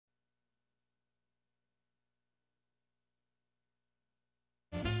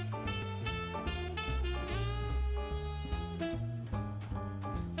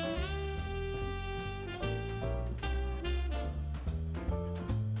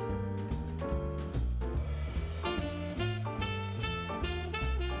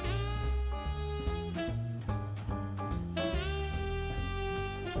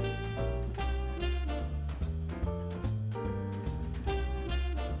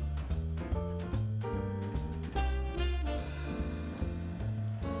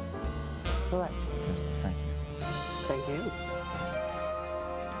away. Just thank you. Thank you.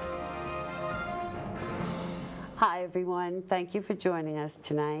 Hi, everyone. Thank you for joining us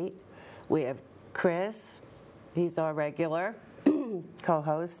tonight. We have Chris. He's our regular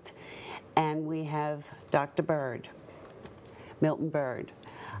co-host. And we have Dr. Bird, Milton Bird.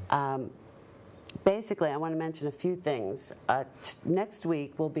 Basically, I want to mention a few things. Next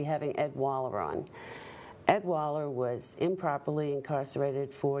week, we'll be having Ed Waller on. Ed Waller was improperly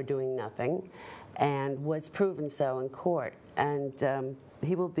incarcerated for doing nothing and was proven so in court. And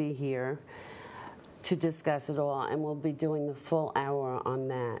he will be here to discuss it all, and we'll be doing the full hour on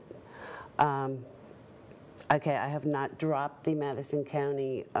that. Okay, I have not dropped the Madison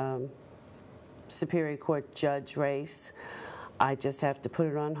County Superior Court judge race. I just have to put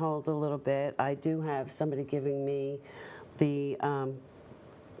it on hold a little bit. I do have somebody giving me the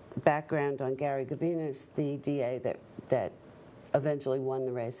background on Gary Gavinas, the DA that eventually won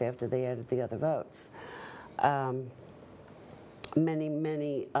the race after they added the other votes.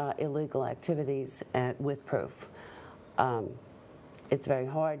 Many illegal activities with proof. It's very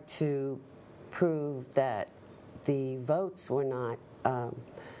hard to prove that the votes were not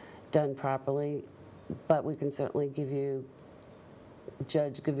done properly, but we can certainly give you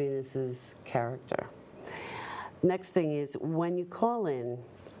Judge Gavinas's character. Next thing is, when you call in,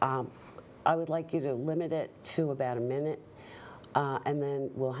 I would like you to limit it to about a minute, and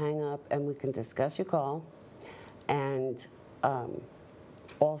then we'll hang up and we can discuss your call and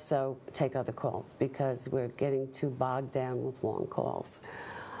also take other calls, because we're getting too bogged down with long calls.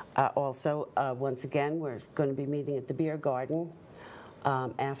 Also, once again, we're going to be meeting at the Beer Garden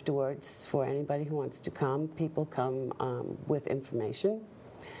afterwards for anybody who wants to come. People come with information.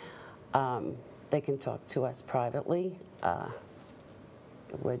 They can talk to us privately.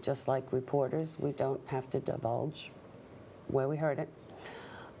 We're just like reporters. We don't have to divulge where we heard it.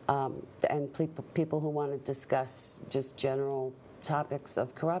 And people who want to discuss just general topics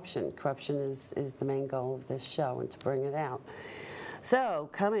of corruption. Corruption is the main goal of this show, and to bring it out. So,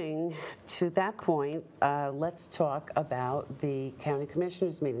 coming to that point, let's talk about the county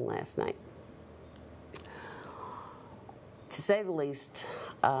commissioners meeting last night. To say the least,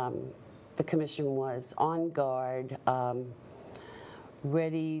 the commission was on guard,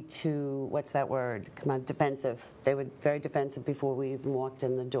 ready to, what's that word? Come on, defensive. They were very defensive before we even walked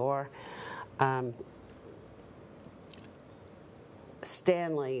in the door. Bill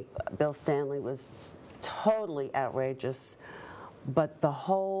Stanley was totally outrageous. But the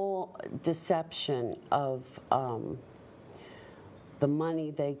whole deception of the money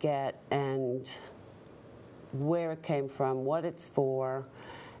they get and where it came from, what it's for,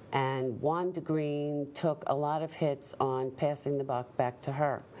 and Wanda Green took a lot of hits on passing the buck back to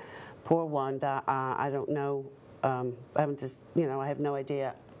her. Poor Wanda, I don't know, I have no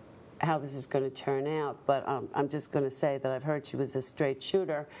idea how this is going to turn out, but I'm just going to say that I've heard she was a straight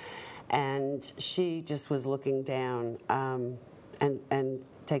shooter, and she just was looking down and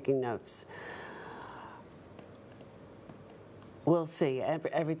taking notes. We'll see.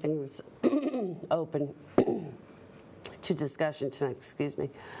 Everything's open to discussion tonight, excuse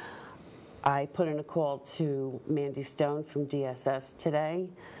me. I put in a call to Mandy Stone from DSS today.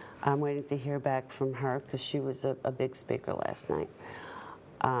 I'm waiting to hear back from her because she was a big speaker last night.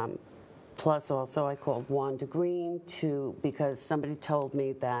 Plus also I called Wanda Green because somebody told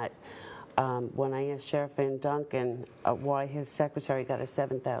me that when I asked Sheriff Van Duncan why his secretary got a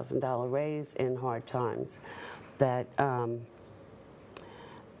 $7,000 raise in hard times, that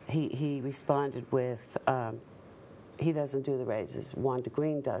he responded with, he doesn't do the raises, Wanda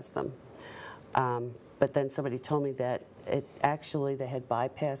Green does them. But then somebody told me that they had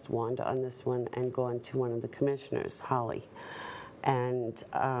bypassed Wanda on this one and gone to one of the commissioners, Holly. And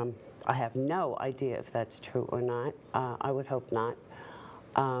I have no idea if that's true or not. I would hope not.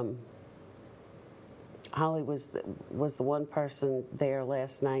 Holly was the one person there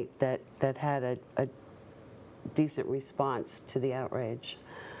last night that had a decent response to the outrage.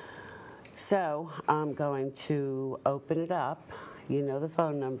 So I'm going to open it up. You know the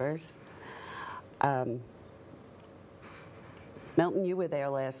phone numbers. Milton, you were there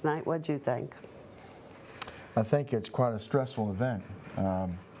last night. What'd you think? I think it's quite a stressful event.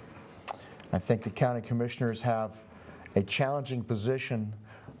 I think the county commissioners have a challenging position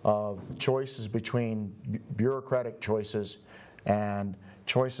of choices between bureaucratic choices and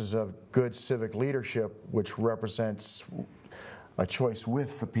choices of good civic leadership, which represents a choice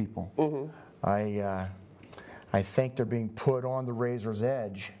with the people. Mm-hmm. I think they're being put on the razor's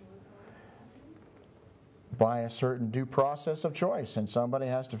edge by a certain due process of choice, and somebody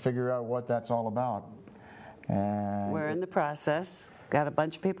has to figure out what that's all about. And we're in the process. Got a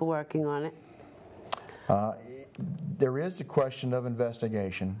bunch of people working on it. There is the question of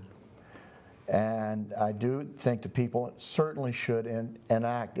investigation, and I do think the people certainly should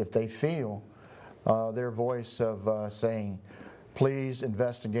enact, if they feel, their voice of saying, please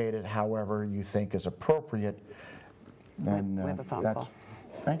investigate it however you think is appropriate. And We have a phone call.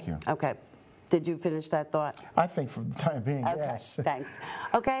 Thank you. Okay. Did you finish that thought? I think for the time being, Okay, yes. thanks.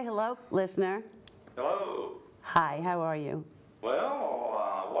 Okay, hello, listener. Hello. Hi, how are you?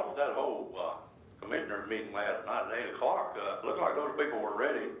 Well, what's that whole commissioners meeting last night at 8 o'clock? Looked like those people were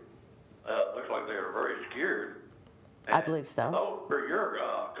ready. Looks like they were very scared. And I believe so. So for your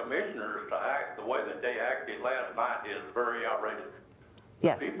commissioners to act the way that they acted last night is very outrageous.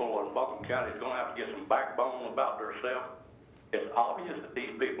 Yes. People in Buncombe County is going to have to get some backbone about themselves. It's obvious that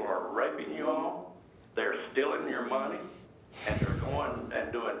these people are raping you all. They're stealing your money, and they're going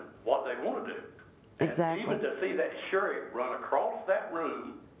and doing what they want to do. And Exactly. even to see that sheriff run across that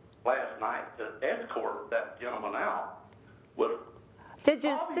room last night to escort that gentleman out was. Did you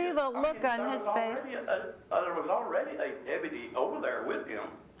obvious. see the look I mean, on his face? There was already a deputy over there with him.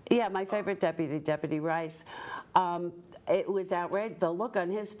 Yeah, my favorite deputy, Deputy Rice. It was outrageous. The look on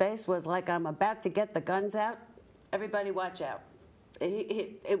his face was like, I'm about to get the guns out. Everybody watch out.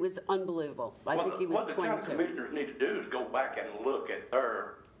 It was unbelievable. I think he was What the 22. county commissioners need to do is go back and look at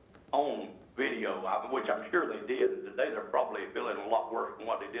their own video, which I'm sure they did. Today they're probably feeling a lot worse than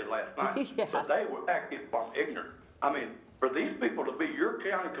what they did last night. Yeah. But they were acting from ignorance. I mean, for these people to be your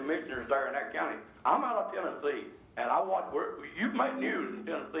county commissioners there in that county, I'm out of Tennessee, and I watched, you made news in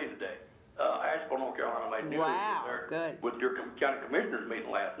Tennessee today. Asheville, North Carolina made news Wow, there good. with your county commissioners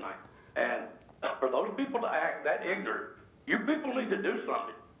meeting last night. And for those people to act that ignorant, you people need to do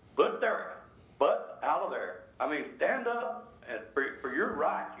something. Put their butt out of there. I mean, stand up and for your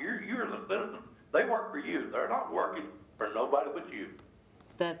rights. You're the citizen. They work for you. They're not working for nobody but you.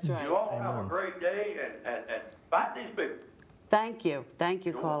 That's right. You all have a great day and fight these people. Thank you. Thank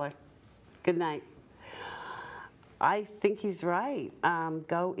you, caller. Good night. I think he's right.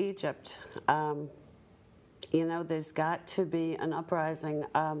 Go Egypt. You know, there's got to be an uprising,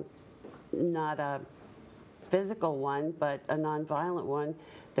 not a physical one, but a nonviolent one.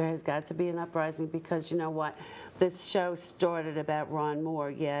 There has got to be an uprising because, you know what, this show started about Ron Moore.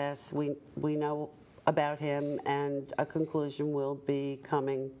 Yes, we know about him, and a conclusion will be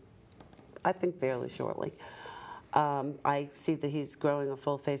coming, I think, fairly shortly. I see that he's growing a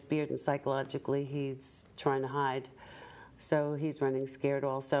full-face beard, and psychologically he's trying to hide. So he's running scared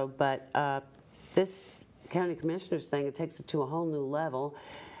also. But this county commissioners thing, it takes it to a whole new level.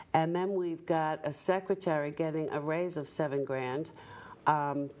 And then we've got a secretary getting a raise of $7 grand.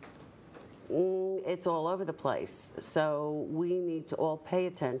 It's all over the place. So we need to all pay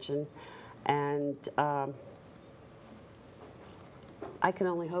attention. And I can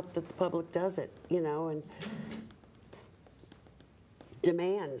only hope that the public does it, you know, and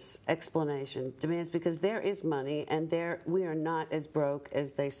demands explanation, demands, because there is money, and we are not as broke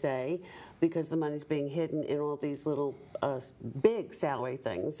as they say, because the money's being hidden in all these little big salary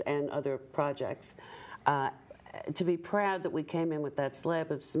things and other projects. To be proud that we came in with that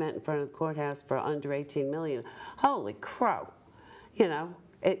slab of cement in front of the courthouse for under $18 million, holy crow, you know,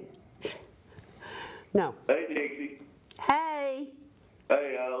 no. Hey, Dixie. Hey.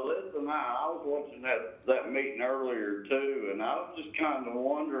 Hey, listen, I was watching that meeting earlier, too, and I was just kind of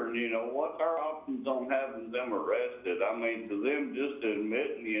wondering, you know, what's our options on having them arrested? I mean, to them just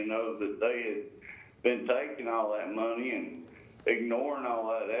admitting, you know, that they had been taking all that money and ignoring all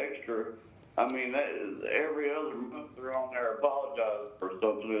that extra. I mean, every other month they're on there apologizing for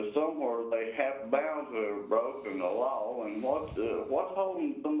something. Somewhere they have bound to have broken the law, and what's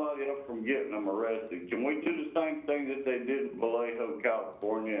holding somebody up from getting them arrested? Can we do the same thing that they did in Vallejo,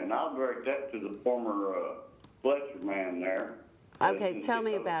 California? And I'll direct that to the former Fletcher man there. Okay, tell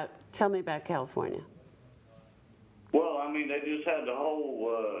me about California. Well, I mean, they just had the whole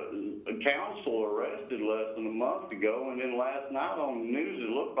council arrested less than a month ago, and then last night on the news, it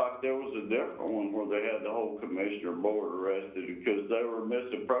looked like there was a different one where they had the whole commissioner board arrested because they were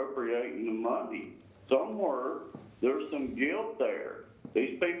misappropriating the money. Somewhere, there's some guilt there.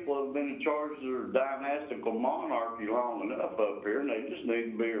 These people have been in charge of their dynastical monarchy long enough up here, and they just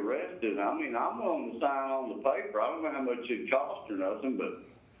need to be arrested. I mean, I'm willing to sign on the paper. I don't know how much it costs or nothing, but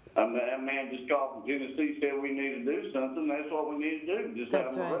I mean, that man just called from Tennessee, said we need to do something. That's what we need to do. Just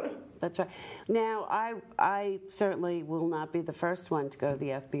That's have them right. arrested. That's right. Now, I certainly will not be the first one to go to the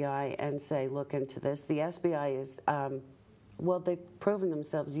FBI and say, look into this. The FBI is, well, they've proven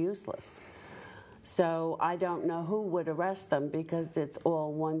themselves useless. So I don't know who would arrest them because it's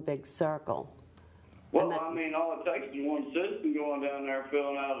all one big circle. Well, that- I mean, all it takes is one citizen going down there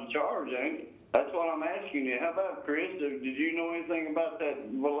filling out a charge, ain't it? That's what I'm asking you. How about, Chris, did you know anything about that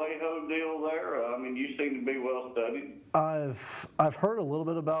Vallejo deal there? I mean, you seem to be well studied. I've heard a little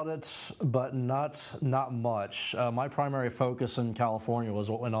bit about it, but not much. My primary focus in California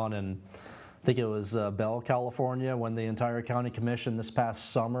was what went on in, I think it was Bell, California, when the entire county commission this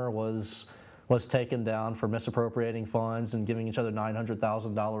past summer was taken down for misappropriating funds and giving each other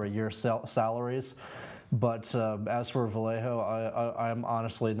 $900,000 a year salaries. But as for Vallejo, I'm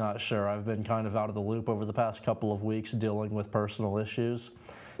honestly not sure. I've been kind of out of the loop over the past couple of weeks dealing with personal issues.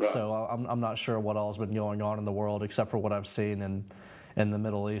 Right. So I'm not sure what all has been going on in the world except for what I've seen in the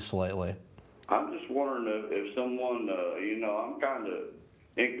Middle East lately. I'm just wondering if someone, I'm kind of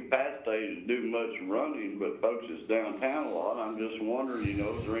incapacitated to do much running, but folks is downtown a lot. I'm just wondering,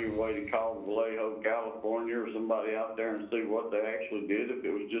 is there any way to call Vallejo, California, or somebody out there and see what they actually did if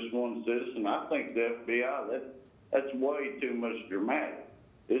it was just one citizen? I think the FBI, that's way too much dramatic.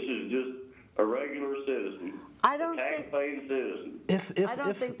 This is just a regular citizen, I don't a tax-paying citizen. I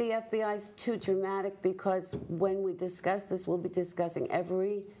don't think the FBI is too dramatic, because when we discuss this, we'll be discussing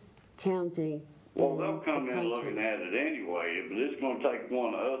every county. Well, they'll come in looking at it anyway, but it's going to take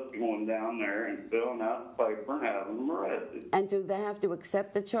one of us going down there and filling out the paper and having them arrested. And do they have to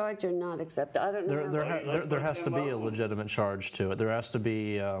accept the charge or not accept it? I don't know. There has to be a legitimate charge to it. There has to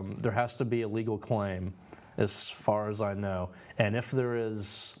be a legal claim, as far as I know. And if there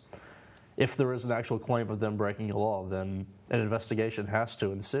is an actual claim of them breaking a law, then an investigation has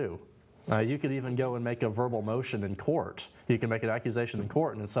to ensue. You could even go and make a verbal motion in court. You can make an accusation in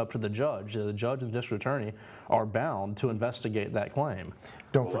court, and it's up to the judge. The judge and district attorney are bound to investigate that claim.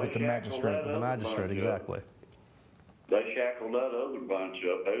 Don't forget the magistrate. The magistrate, exactly. They shackled that other bunch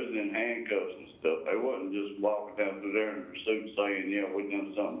up. They was in handcuffs and stuff. They wasn't just walking down through there in pursuit saying, yeah, we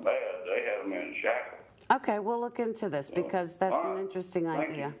done something bad. They had them in shackles. Okay, we'll look into this, because that's an interesting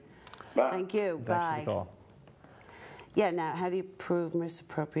idea. Bye. Thank you. Bye. Thanks for the call. Yeah, now, how do you prove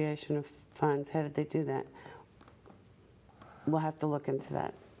misappropriation of funds? How did they do that? We'll have to look into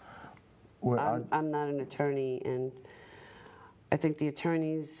that. Well, I'm not an attorney, and I think the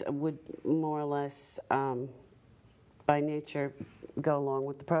attorneys would more or less, by nature, go along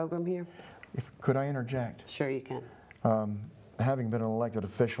with the program here. could I interject? Sure, you can. Having been an elected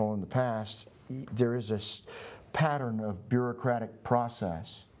official in the past, there is this pattern of bureaucratic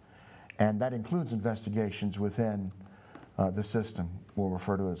process, and that includes investigations within the system. We'll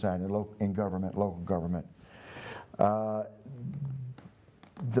refer to it as that in government, local government. The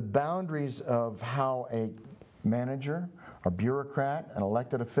boundaries of how a manager, a bureaucrat, an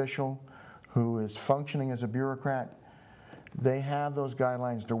elected official who is functioning as a bureaucrat, they have those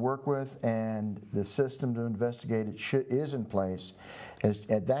guidelines to work with, and the system to investigate it is in place.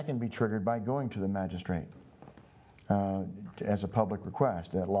 That can be triggered by going to the magistrate as a public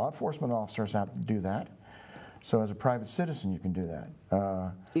request. Law enforcement officers have to do that. So as a private citizen, you can do that.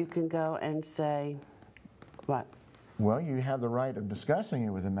 You can go and say, what? Well, you have the right of discussing it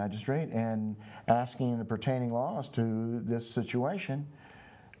with the magistrate and asking the pertaining laws to this situation,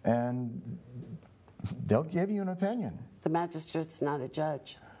 and they'll give you an opinion. The magistrate's not a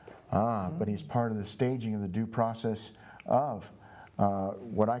judge. But he's part of the staging of the due process of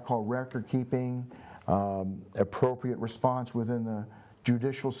what I call record keeping, appropriate response within the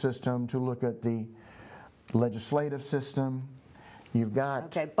judicial system to look at the legislative system. You've got...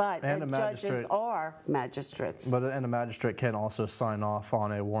 Okay, but the judges are magistrates. And a magistrate can also sign off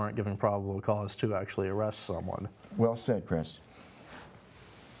on a warrant giving probable cause to actually arrest someone. Well said, Chris.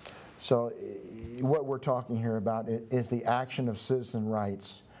 So what we're talking here about is the action of citizen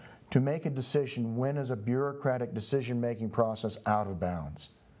rights to make a decision when is a bureaucratic decision-making process out of bounds.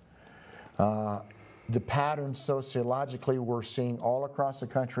 The patterns sociologically we're seeing all across the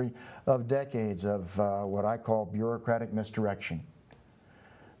country of decades of what I call bureaucratic misdirection.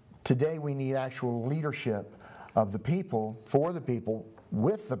 Today we need actual leadership of the people, for the people,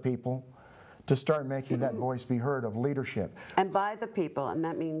 with the people, to start making that voice be heard of leadership. And by the people, and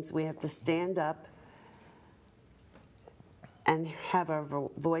that means we have to stand up and have our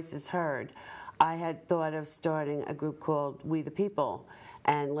voices heard. I had thought of starting a group called We the People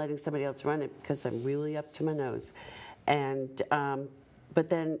and letting somebody else run it, because I'm really up to my nose. And but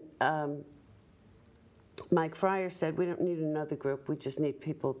then Mike Fryer said, we don't need another group, we just need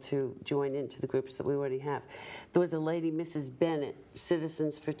people to join into the groups that we already have. There was a lady, Mrs. Bennett,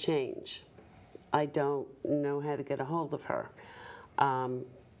 Citizens for Change. I don't know how to get a hold of her.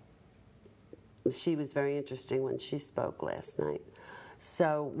 She was very interesting when she spoke last night.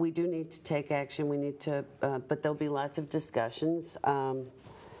 So we do need to take action. We need to, but there'll be lots of discussions.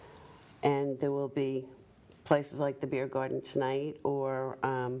 And there will be places like the Beer Garden tonight or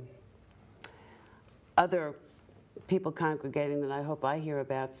other people congregating that I hope I hear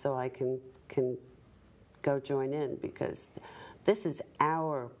about so I can go join in, because this is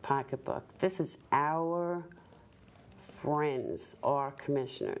our pocketbook. This is our friends, our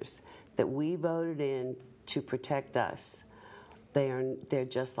commissioners that we voted in to protect us. They're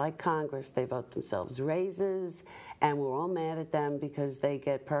just like Congress. They vote themselves raises, and we're all mad at them because they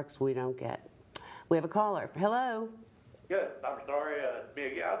get perks we don't get. We have a caller. Hello. Yes, I'm sorry. Me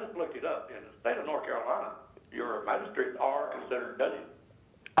again. I just looked it up. In the state of North Carolina, your magistrates are considered judges.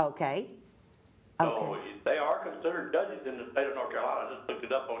 Okay. So they are considered judges in the state of North Carolina. I just looked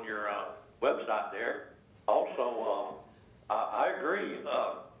it up on your website there. Also, I agree.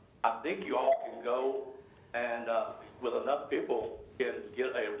 I think you all can go and, with enough people, can get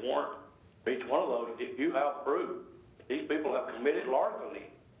a warrant for each one of those if you have proof. These people have committed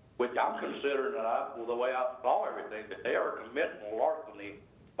larceny, which I'm considering that the way I saw everything, that they are committing larceny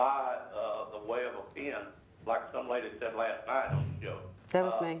by the way of a pen, like some lady said last night on the show. That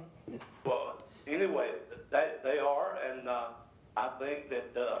was me. Well, anyway, they are, and I think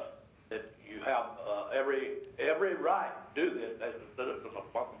that that you have every right to do this as a citizen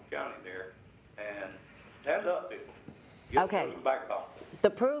of Buncombe County there, and stand up, people. Get Okay. back home. The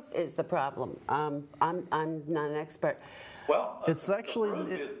proof is the problem. I'm not an expert. Well, It's actually- the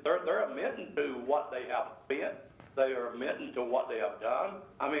proof is they're admitting to what they have spent. They are admitting to what they have done.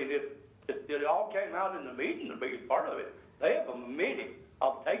 I mean, it all came out in the meeting, the biggest part of it. They have a meeting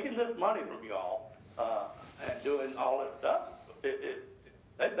of taking this money from y'all and doing all this stuff.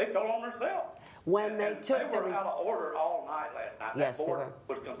 They told on themselves. When they And took they were out of order all night last night. Yes, that they board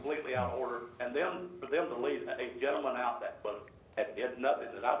were. was completely out of order, and for them to leave a gentleman out that had nothing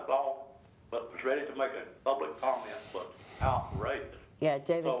that I saw, but was ready to make a public comment, was outrageous. Yeah,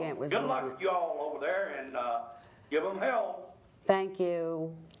 David So Gant was good losing luck it. to you all over there, and give them hell. Thank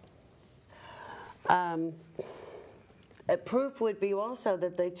you. Proof would be also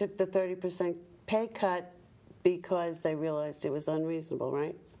that they took the 30% pay cut because they realized it was unreasonable,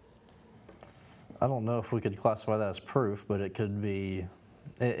 right? I don't know if we could classify that as proof, but it could be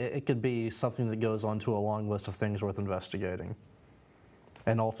something that goes onto a long list of things worth investigating.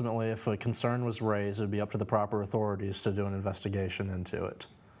 And ultimately, if a concern was raised, it would be up to the proper authorities to do an investigation into it.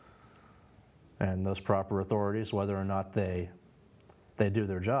 And those proper authorities, whether or not they do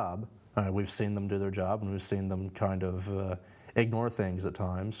their job, we've seen them do their job, and we've seen them kind of ignore things at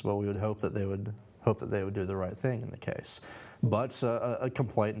times. But we would hope that they would do the right thing in the case. But a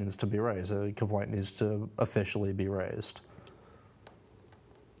complaint needs to be raised. A complaint needs to officially be raised.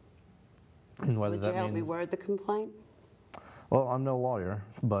 And whether Would you that help me means, word the complaint? well, I'm no lawyer,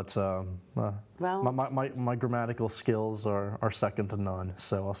 but my grammatical skills are second to none.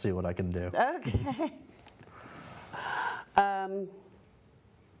 So I'll see what I can do. Okay.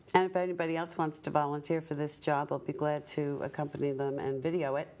 And if anybody else wants to volunteer for this job, I'll be glad to accompany them and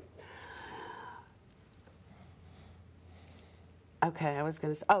video it. Okay, I was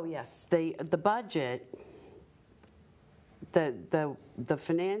going to say, oh yes, the budget, the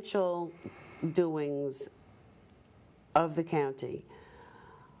financial doings of the county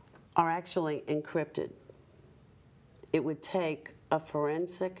are actually encrypted. It would take a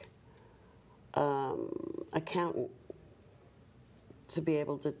forensic accountant to be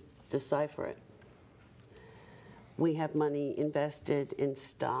able to decipher it. We have money invested in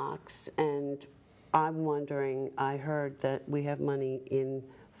stocks, and I'm wondering, I heard that we have money in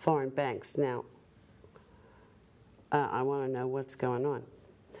foreign banks. Now, I want to know what's going on.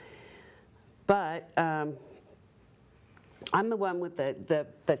 But I'm the one with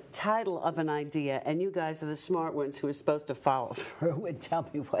the title of an idea, and you guys are the smart ones who are supposed to follow through and tell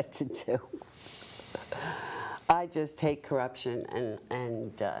me what to do. I just hate corruption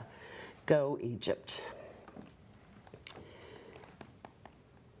and go Egypt.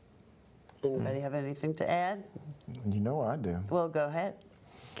 Anybody have anything to add? You know I do. Well, go ahead.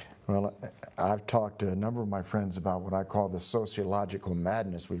 Well, I've talked to a number of my friends about what I call the sociological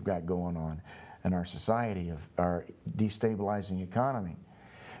madness we've got going on in our society, of our destabilizing economy.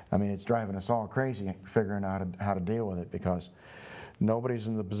 I mean, it's driving us all crazy figuring out how to deal with it, because nobody's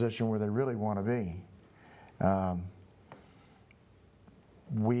in the position where they really want to be.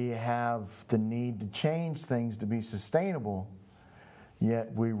 We have the need to change things to be sustainable,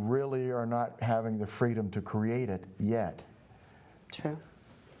 yet we really are not having the freedom to create it yet. True.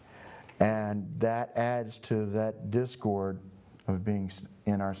 And that adds to that discord of being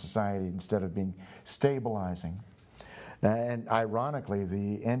in our society instead of being stabilizing. And ironically,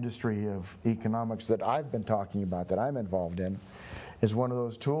 the industry of economics that I've been talking about, that I'm involved in, is one of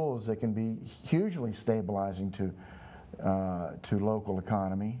those tools that can be hugely stabilizing to local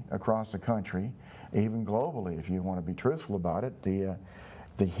economy across the country, even globally, if you want to be truthful about it,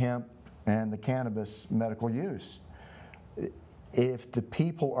 the hemp and the cannabis medical use. If the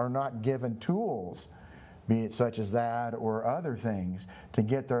people are not given tools, be it such as that or other things, to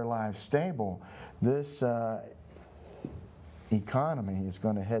get their lives stable, this economy is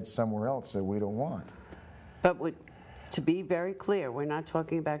going to head somewhere else that we don't want. But to be very clear, we're not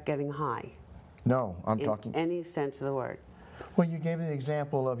talking about getting high. No, I'm talking... in any sense of the word. Well, you gave the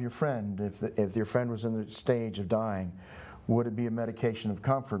example of your friend. If your friend was in the stage of dying, would it be a medication of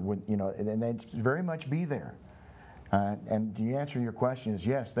comfort? Would, you know, and they'd very much be there. And the answer to your question is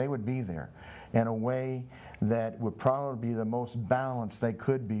yes, they would be there in a way that would probably be the most balanced they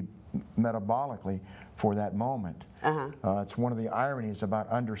could be metabolically for that moment. It's one of the ironies about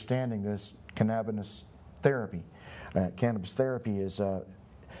understanding this cannabis therapy. Cannabis therapy is a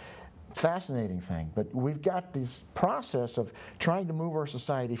fascinating thing, but we've got this process of trying to move our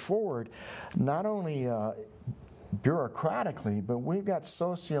society forward, not only bureaucratically, but we've got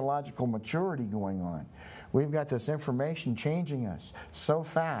sociological maturity going on. We've got this information changing us so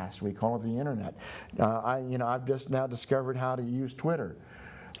fast. We call it the internet. I've just now discovered how to use Twitter,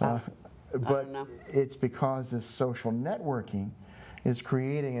 but it's because this social networking is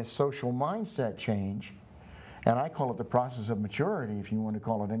creating a social mindset change, and I call it the process of maturity. If you want to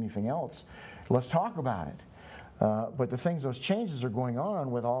call it anything else, let's talk about it. But the things, those changes are going on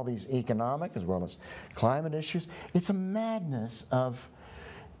with all these economic as well as climate issues. It's a madness of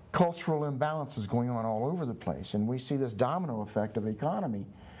cultural imbalances going on all over the place, and we see this domino effect of economy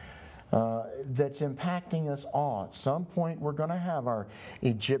that's impacting us all. At some point we're going to have our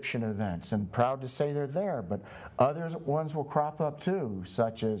Egyptian events, and proud to say they're there, but other ones will crop up too,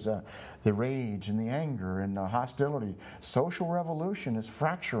 such as the rage and the anger and the hostility. Social revolution is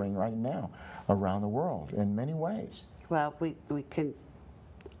fracturing right now around the world in many ways. Well, we can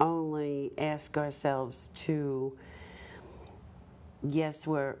only ask ourselves to, yes,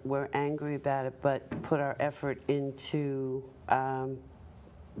 we're angry about it, but put our effort into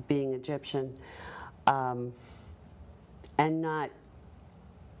being Egyptian and not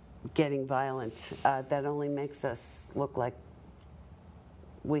getting violent. That only makes us look like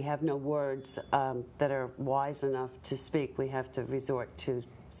we have no words that are wise enough to speak. We have to resort to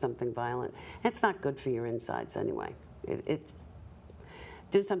something violent. It's not good for your insides anyway.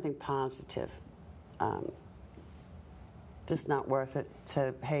 Do something positive. Just not worth it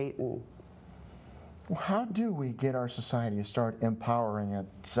to hate. And well, how do we get our society to start empowering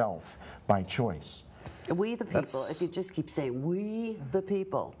itself by choice? We the people. If you just keep saying "we the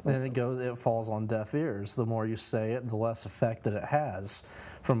people," and it falls on deaf ears. The more you say it, the less effect that it has,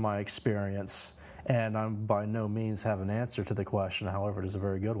 from my experience. And I by no means have an answer to the question. However, it is a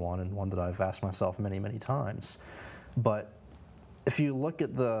very good one, and one that I've asked myself many, many times. But if you look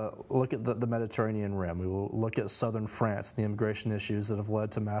at the Mediterranean Rim, we will look at southern France, the immigration issues that have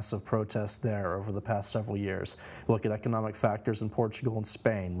led to massive protests there over the past several years. We look at economic factors in Portugal and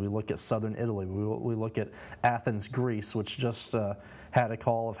Spain. We look at southern Italy. We look at Athens, Greece, which just had a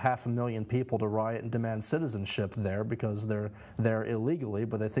call of 500,000 people to riot and demand citizenship there because they're there illegally,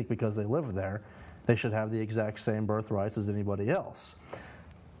 but they think because they live there, they should have the exact same birthrights as anybody else.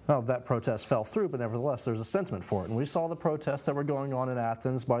 Well, that protest fell through, but nevertheless, there's a sentiment for it. And we saw the protests that were going on in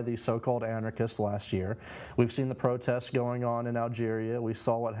Athens by the so-called anarchists last year. We've seen the protests going on in Algeria. We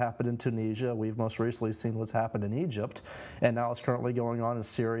saw what happened in Tunisia. We've most recently seen what's happened in Egypt. And now it's currently going on in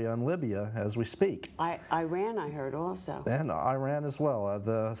Syria and Libya as we speak. Iran, I heard also. And Iran as well.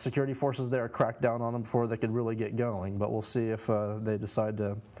 The security forces there cracked down on them before they could really get going. But we'll see if they decide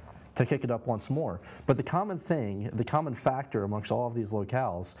to kick it up once more. But the common thing, the common factor amongst all of these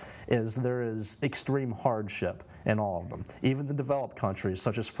locales is there is extreme hardship in all of them. Even the developed countries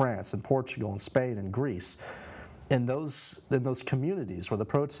such as France and Portugal and Spain and Greece, in those communities where the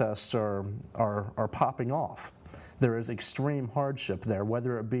protests are popping off, there is extreme hardship there,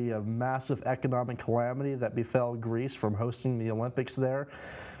 whether it be a massive economic calamity that befell Greece from hosting the Olympics there,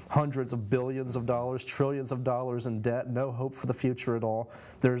 hundreds of billions of dollars, trillions of dollars in debt, no hope for the future at all.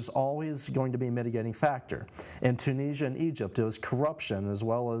 There's always going to be a mitigating factor. In Tunisia and Egypt, it was corruption as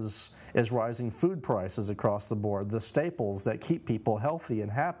well as rising food prices across the board. The staples that keep people healthy and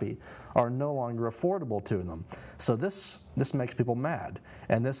happy are no longer affordable to them. So this makes people mad,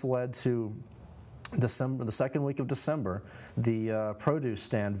 and this led to the second week of December, the produce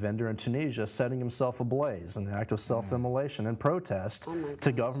stand vendor in Tunisia setting himself ablaze in the act of self-immolation in protest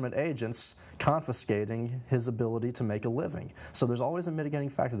to government agents confiscating his ability to make a living. So there's always a mitigating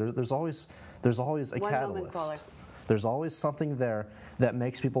factor. There's always a catalyst. There's always something there that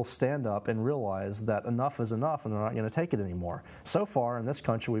makes people stand up and realize that enough is enough and they're not going to take it anymore. So far in this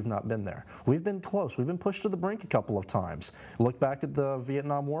country, we've not been there. We've been close. We've been pushed to the brink a couple of times. Look back at the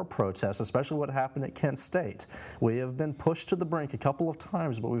Vietnam War protests, especially what happened at Kent State. We have been pushed to the brink a couple of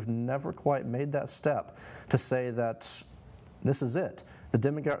times, but we've never quite made that step to say that this is it. The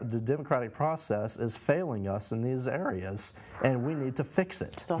democratic process is failing us in these areas, and we need to fix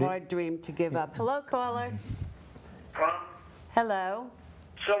it. It's a hard dream to give up. Hello, caller. Hello.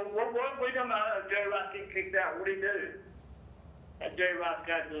 So what we talking about Jerry Rice getting kicked out? What did he do? Jerry Rice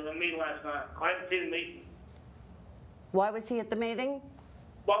got to the meeting last night. I didn't see the meeting. Why was he at the meeting?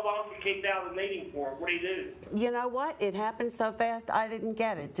 Why was he kicked out of the meeting for? What did he do? You know what? It happened so fast, I didn't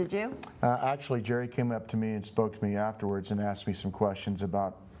get it. Did you? Actually, Jerry came up to me and spoke to me afterwards and asked me some questions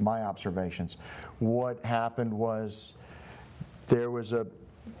about my observations. What happened was there was a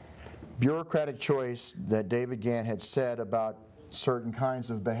bureaucratic choice that David Gant had said about certain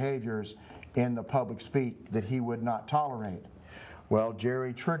kinds of behaviors in the public speak that he would not tolerate. Well,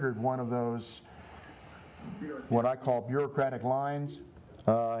 Jerry triggered one of those, what I call bureaucratic lines.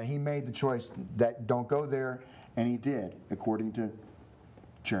 He made the choice that don't go there, and he did, according to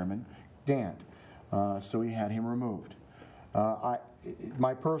Chairman Gant. So he had him removed.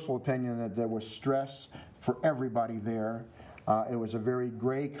 My personal opinion that there was stress for everybody there. It was a very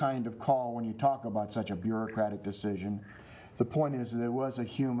gray kind of call when you talk about such a bureaucratic decision. The point is that there was a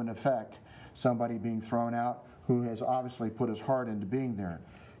human effect, somebody being thrown out who has obviously put his heart into being there.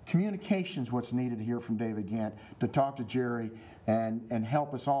 Communication is what's needed here from David Gant to talk to Jerry and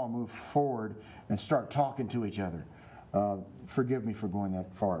help us all move forward and start talking to each other. Forgive me for going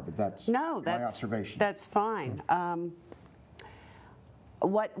that far, but that's my observation. That's fine.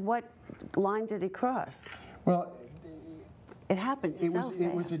 What line did he cross? Well, it happened so fast.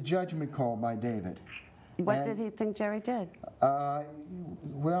 It was a judgment call by David. What did he think Jerry did?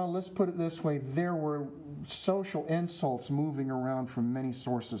 Well, let's put it this way. There were social insults moving around from many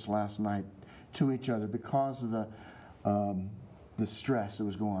sources last night to each other because of the stress that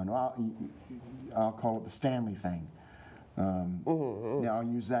was going on. I'll call it the Stanley thing. Yeah, I'll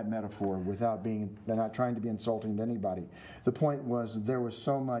use that metaphor without not trying to be insulting to anybody. The point was there was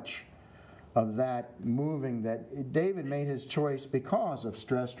so much of that moving that David made his choice because of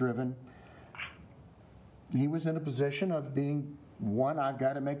stress-driven. He was in a position of being, I've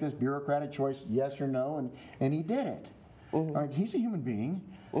got to make this bureaucratic choice, yes or no, and he did it. He's a human being.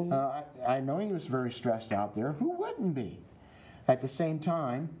 I know he was very stressed out there. Who wouldn't be? At the same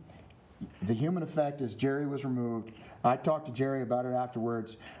time, the human effect is Jerry was removed. I talked to Jerry about it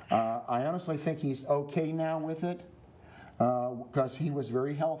afterwards. I honestly think he's okay now with it because he was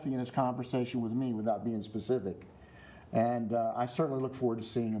very healthy in his conversation with me without being specific. And I certainly look forward to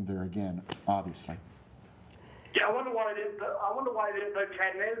seeing him there again, obviously. Yeah, I wonder why they didn't put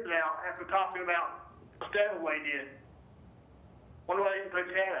Chad Nesbitt out after talking about Stone the way he did. Wonder why they didn't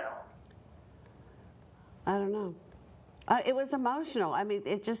put Chad out. I don't know. It was emotional. I mean,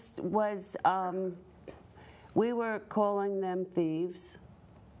 it just was. We were calling them thieves.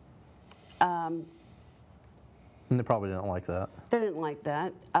 And they probably didn't like that. They didn't like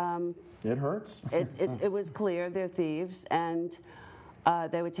that. It hurts. It was clear they're thieves, and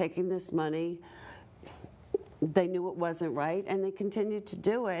they were taking this money. They knew it wasn't right, and they continued to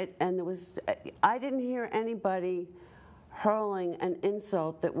do it. And I didn't hear anybody hurling an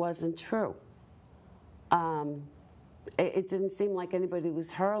insult that wasn't true. It didn't seem like anybody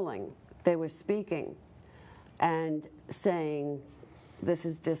was hurling. They were speaking and saying, this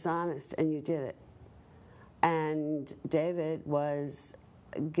is dishonest, and you did it. And David was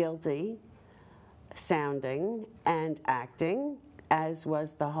guilty sounding and acting, as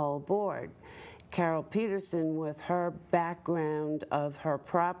was the whole board. Carol Peterson, with her background of her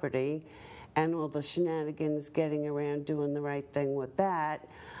property and all the shenanigans getting around doing the right thing with that,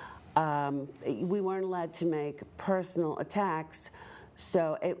 we weren't allowed to make personal attacks.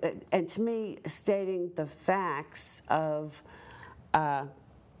 So, and to me, stating the facts of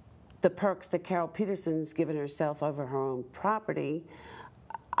the perks that Carol Peterson's given herself over her own property,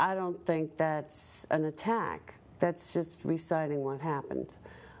 I don't think that's an attack. That's just reciting what happened.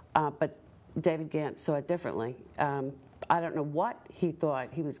 But David Gant saw it differently. I don't know what he thought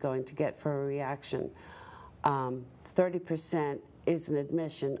he was going to get for a reaction. 30% is an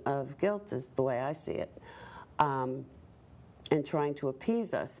admission of guilt, is the way I see it, and trying to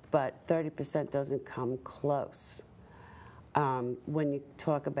appease us, but 30% doesn't come close. When you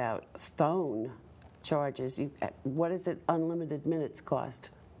talk about phone charges, what does it unlimited minutes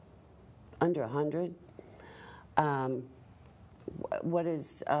cost? Under 100? What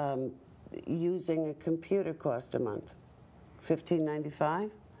is using a computer cost a month?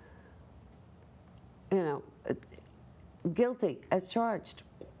 $15.95? You know, guilty as charged.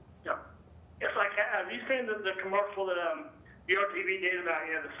 Yeah. It's like, have you seen the commercial that URTV did about,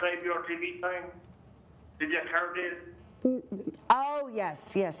 the Save URTV thing? Did you heard it? Oh,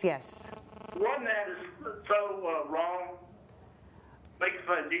 yes, yes, yes. One that is so wrong, making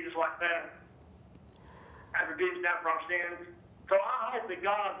fun of Jesus like that, after Jesus died for our sins. So I hope that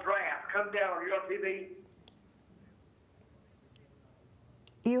God's wrath comes down on URTV.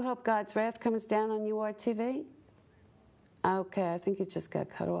 You hope God's wrath comes down on URTV? Okay, I think it just got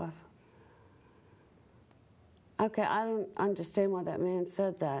cut off. Okay, I don't understand why that man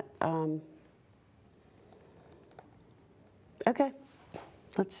said that. Okay,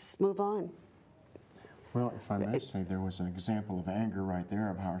 let's just move on. Well, if I may say, there was an example of anger right there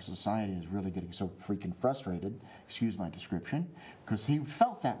of how our society is really getting so freaking frustrated, excuse my description, because he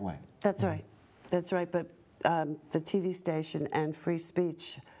felt that way. That's right. That's right, but the TV station and free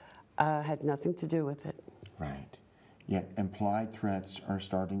speech had nothing to do with it. Right. Yet implied threats are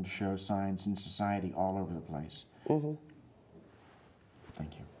starting to show signs in society all over the place. Mm-hmm.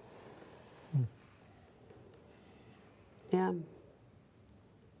 Thank you. Yeah.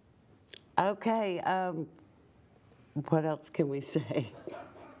 Okay, what else can we say?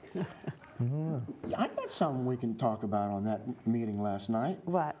 I've got something we can talk about on that meeting last night.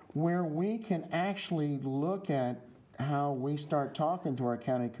 What? Where we can actually look at how we start talking to our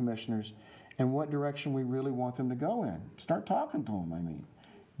county commissioners and what direction we really want them to go in. Start talking to them, I mean.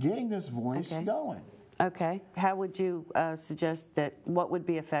 Getting this voice going. Okay. How would you suggest that, what would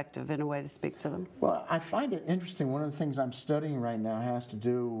be effective in a way to speak to them? Well, I find it interesting. One of the things I'm studying right now has to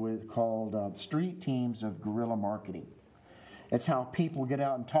do with called street teams of guerrilla marketing. It's how people get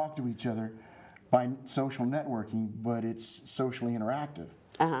out and talk to each other by social networking, but it's socially interactive.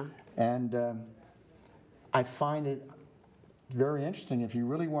 Uh-huh. And I find it very interesting. If you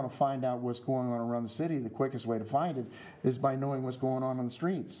really want to find out what's going on around the city, the quickest way to find it is by knowing what's going on the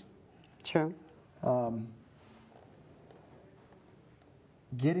streets. True.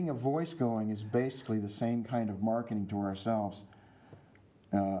 Getting a voice going is basically the same kind of marketing to ourselves.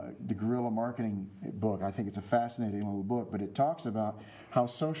 The Guerrilla Marketing book, I think it's a fascinating little book, but it talks about how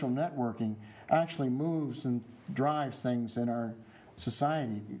social networking actually moves and drives things in our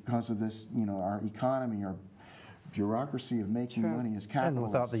society because of this, our economy, our bureaucracy of making money as capitalists. And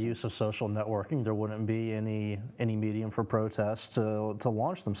without the use of social networking, there wouldn't be any medium for protests to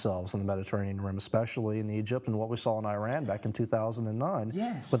launch themselves in the Mediterranean Rim, especially in Egypt and what we saw in Iran back in 2009.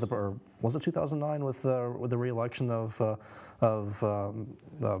 Yes. Or was it 2009 with the re-election of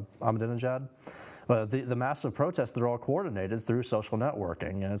Ahmadinejad? The massive protests, they're all coordinated through social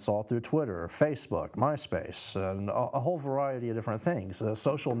networking, and it's all through Twitter, Facebook, MySpace, and a whole variety of different things.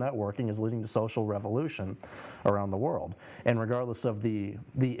 Social networking is leading to social revolution around the world. And regardless of the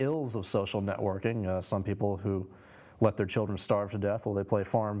ills of social networking, some people who let their children starve to death while they play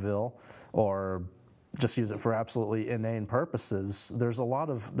Farmville, or just use it for absolutely inane purposes, there's a lot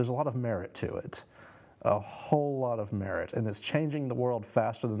of merit to it. A whole lot of merit, and it's changing the world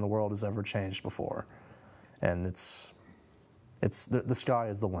faster than the world has ever changed before, and the sky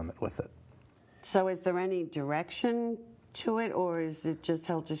is the limit with it. So is there any direction to it, or is it just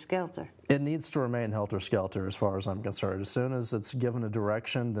helter-skelter? It needs to remain helter-skelter as far as I'm concerned. As soon as it's given a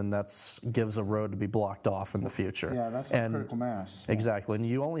direction, then that gives a road to be blocked off in the future. Yeah, that's a critical mass. Exactly, and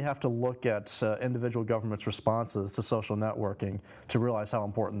you only have to look at individual governments' responses to social networking to realize how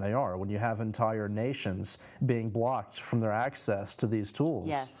important they are. When you have entire nations being blocked from their access to these tools,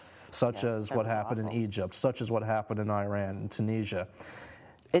 such as what happened in Egypt, such as what happened in Iran and Tunisia,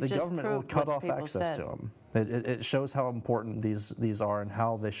 the government will cut off access to them. It shows how important these are and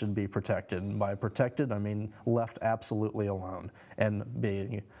how they should be protected. And by protected, I mean left absolutely alone and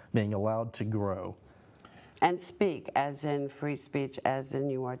being allowed to grow. And speak, as in free speech, as in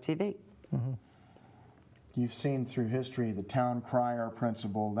URTV. Mm-hmm. You've seen through history the town crier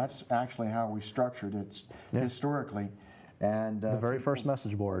principle. That's actually how we structured it historically. And the very first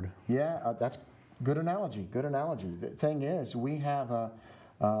message board. Yeah, that's good analogy. Good analogy. The thing is, we have a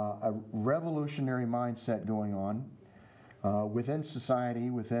revolutionary mindset going on within society,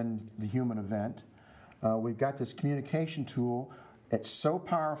 within the human event. We've got this communication tool. It's so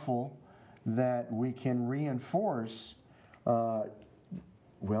powerful that we can reinforce, our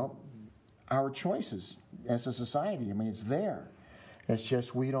choices as a society. I mean, it's there. It's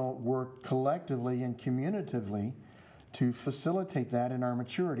just we don't work collectively and communitively to facilitate that in our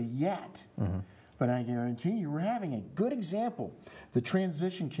maturity yet. Mm-hmm. But I guarantee you, we're having a good example. The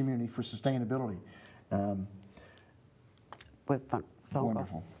transition community for sustainability. With phone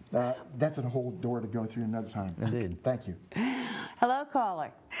Wonderful. That's a whole door to go through another time. Indeed. Thank you. Hello,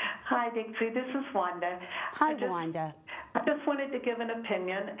 caller. Hi, Dixie. This is Wanda. Hi, Wanda. I just wanted to give an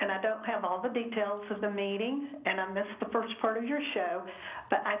opinion, and I don't have all the details of the meeting, and I missed the first part of your show,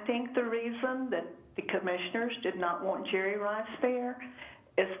 but I think the reason that the commissioners did not want Jerry Rice there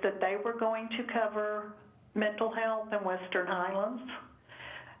is that they were going to cover mental health in Western Highlands,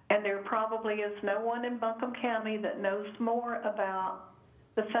 and there probably is no one in Buncombe County that knows more about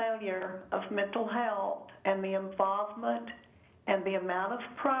the failure of mental health and the involvement and the amount of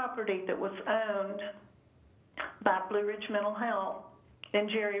property that was owned by Blue Ridge Mental Health than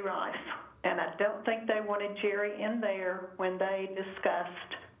Jerry Rice. And I don't think they wanted Jerry in there when they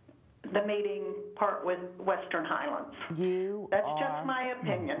discussed the meeting part with Western Highlands. That's just my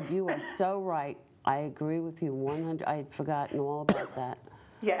opinion. You are so right. I agree with you 100. I had forgotten all about that.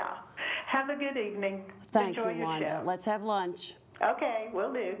 Yeah. Have a good evening. Thank Enjoy you, your Wanda. show. Let's have lunch. Okay,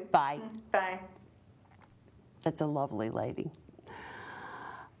 will do. Bye. Bye. That's a lovely lady.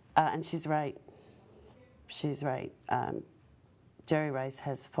 And she's right. She's right. Jerry Rice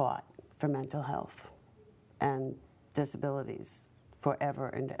has fought for mental health and disabilities forever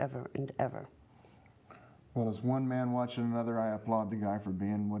and ever and ever. Well, as one man watching another, I applaud the guy for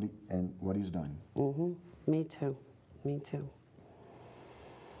being what he's done. Mm-hmm. Me too. Me too.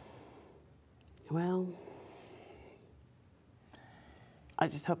 Well, I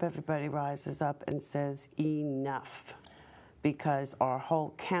just hope everybody rises up and says enough, because our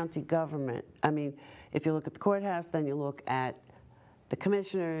whole county government, I mean, if you look at the courthouse, then you look at the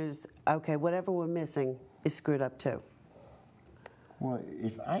commissioners, okay, whatever we're missing is screwed up too. Well,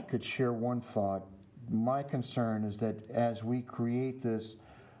 if I could share one thought, my concern is that as we create this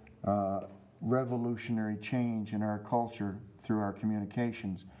revolutionary change in our culture through our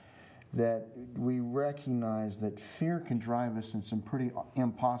communications, that we recognize that fear can drive us in some pretty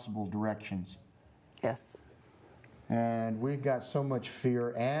impossible directions. Yes. And we've got so much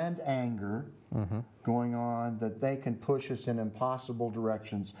fear and anger going on that they can push us in impossible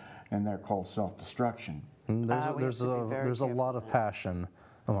directions, and they're called self-destruction. There's a lot of passion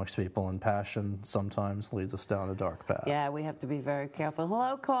amongst people, and passion sometimes leads us down a dark path. Yeah, we have to be very careful.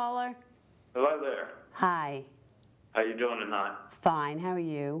 Hello, caller. Hello there. Hi. How you doing tonight? Fine. How are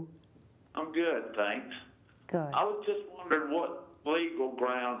you? I'm good, thanks. Good. I was just wondering what legal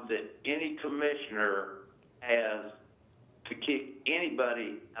grounds that any commissioner has to kick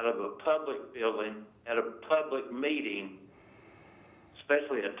anybody out of a public building at a public meeting,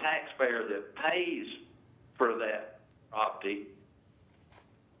 especially a taxpayer that pays for that property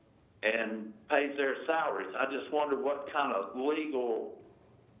and pays their salaries. I just wonder what kind of legal...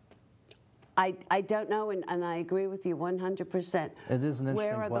 I don't know, and I agree with you 100%. It is an interesting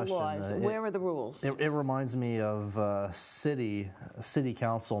Where are question. the laws? Where are the rules? It reminds me of a city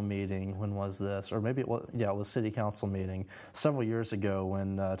council meeting. When was this? Or maybe it was city council meeting several years ago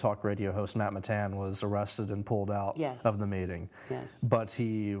when talk radio host Matt Matan was arrested and pulled out of the meeting. Yes. But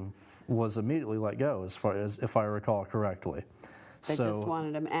he was immediately let go, as far as if I recall correctly. They just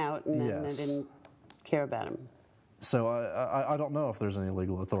wanted him out, and then they didn't care about him. So I don't know if there's any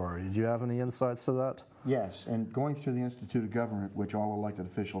legal authority. Do you have any insights to that? Yes, and going through the Institute of Government, which all elected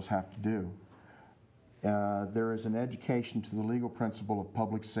officials have to do, there is an education to the legal principle of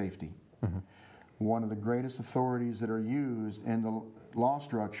public safety. Mm-hmm. One of the greatest authorities that are used in the law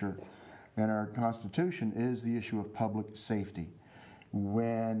structure in our Constitution is the issue of public safety.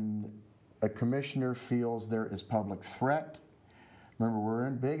 When a commissioner feels there is public threat, remember, we're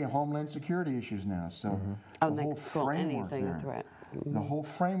in big Homeland Security issues now, so the whole framework there, the whole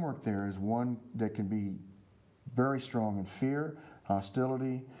framework there is one that can be very strong in fear,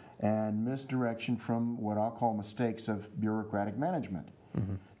 hostility, and misdirection from what I'll call mistakes of bureaucratic management.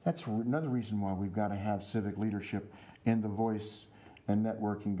 Mm-hmm. That's another reason why we've got to have civic leadership in the voice and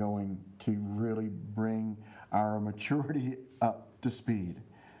networking going to really bring our maturity up to speed.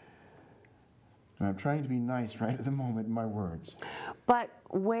 And I'm trying to be nice right at the moment in my words. But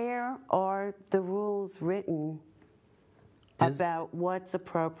where are the rules written about what's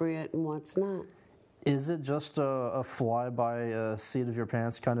appropriate and what's not? Is it just a fly-by-seat of your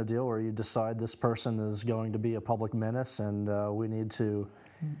pants kind of deal where you decide this person is going to be a public menace and we need to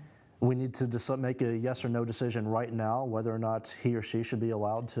make a yes or no decision right now whether or not he or she should be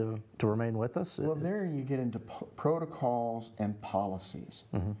allowed to remain with us? Well, there you get into protocols and policies.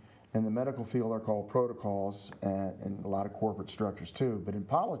 Mm-hmm. In the medical field, they're called protocols, and a lot of corporate structures too. But in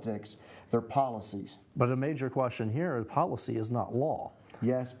politics, they're policies. But a major question here, policy is not law.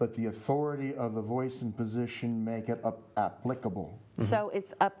 Yes, but the authority of the voice and position make it applicable. Mm-hmm. So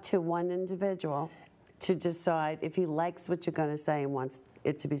it's up to one individual. to decide if he likes what you're going to say and wants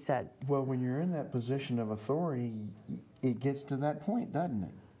it to be said. Well, when you're in that position of authority, it gets to that point, doesn't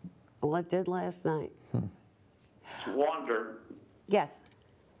it? Well, it did last night. Wonder Yes.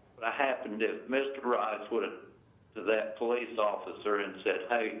 what happened if Mr. Rice would have to that police officer and said,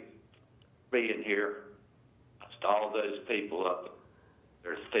 "Hey, being here, to all those people up,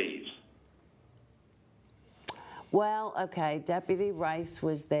 they're thieves." Well, okay, Deputy Rice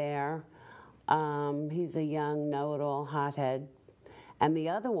was there. He's a young, know-it-all hothead. And the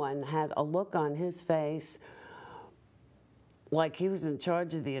other one had a look on his face like he was in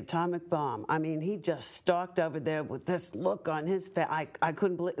charge of the atomic bomb. I mean, he just stalked over there with this look on his face. I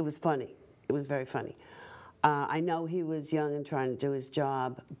couldn't believe it. Was funny. It was very funny. I know he was young and trying to do his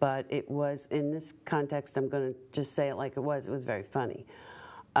job, but it was, in this context, I'm going to just say it like it was very funny.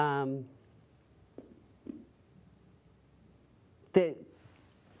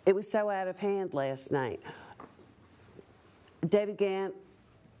 It was so out of hand last night. David Gant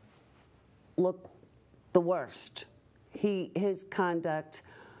looked the worst. His conduct,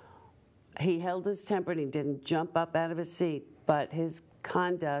 he held his temper and he didn't jump up out of his seat, but his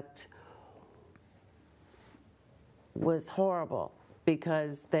conduct was horrible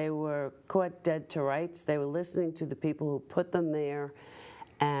because they were caught dead to rights. They were listening to the people who put them there,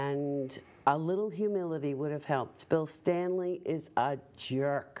 and a little humility would have helped. Bill Stanley is a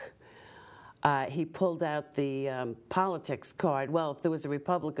jerk. He pulled out the politics card. Well, if there was a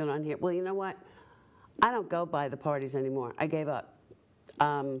Republican on here, well, you know what? I don't go by the parties anymore. I gave up.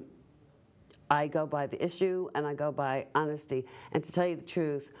 I go by the issue, and I go by honesty. And to tell you the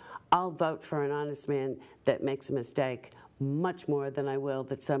truth, I'll vote for an honest man that makes a mistake much more than I will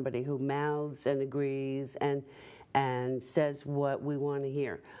that somebody who mouths and agrees and says what we want to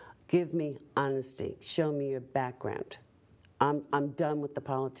hear. Give me honesty. Show me your background. I'm done with the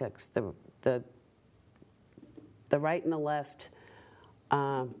politics. The right and the left,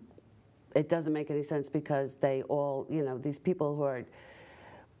 it doesn't make any sense because they all, you know, these people who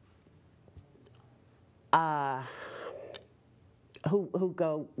are who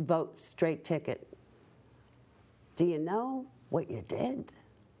go vote straight ticket. Do you know what you did?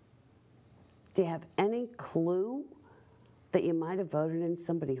 Do you have any clue that you might have voted in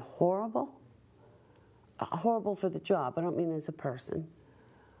somebody horrible? Horrible for the job. I don't mean as a person.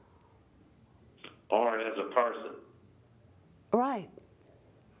 Or as a person. Right.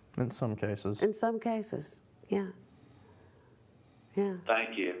 In some cases. In some cases, yeah. Yeah.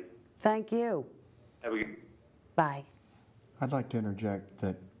 Thank you. Thank you. Have a good. Bye. I'd like to interject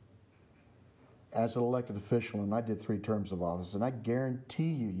that as an elected official, and I did 3 terms of office, and I guarantee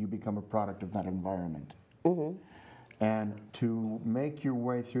you become a product of that environment. Mm-hmm. And to make your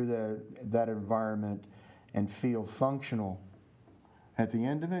way through that environment and feel functional at the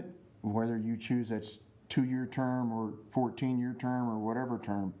end of it, whether you choose that's 2-year term or 14-year term or whatever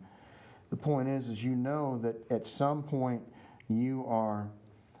term, the point is you know that at some point you are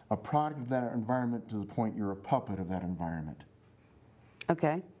a product of that environment to the point you're a puppet of that environment.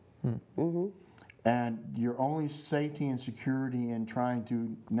 Okay. Mm-hmm. And your only safety and security in trying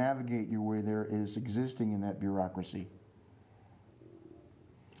to navigate your way there is existing in that bureaucracy.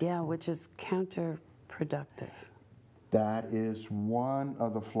 Yeah, which is counterproductive. That is one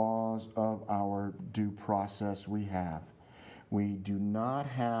of the flaws of our due process we have. We do not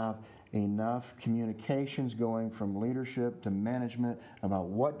have enough communications going from leadership to management about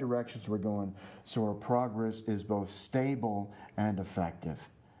what directions we're going so our progress is both stable and effective.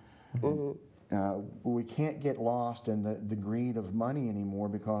 Mm-hmm. We can't get lost in the greed of money anymore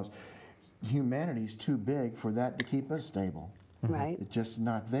because humanity's too big for that to keep us stable. Right. It's just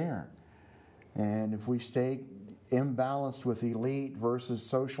not there. And if we stay imbalanced with elite versus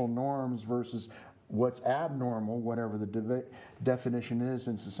social norms versus what's abnormal, whatever the definition is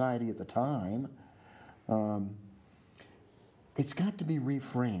in society at the time, it's got to be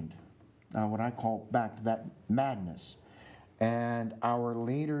reframed. What I call back to that madness. And our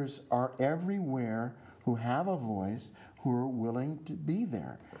leaders are everywhere who have a voice, who are willing to be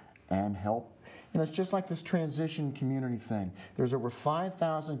there and help. You know, it's just like this transition community thing. There's over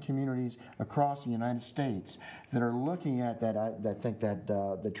 5,000 communities across the United States that are looking at that. I think that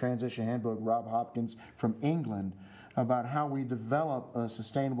the transition handbook, Rob Hopkins from England, about how we develop a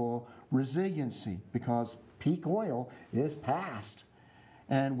sustainable resiliency because peak oil is past.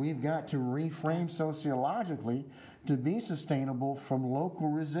 And we've got to reframe sociologically to be sustainable from local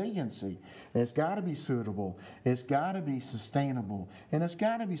resiliency. It's got to be suitable, it's got to be sustainable, and it's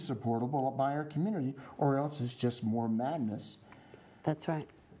got to be supportable by our community, or else it's just more madness. That's right.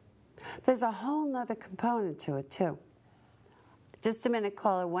 There's a whole nother component to it, too. Just a minute,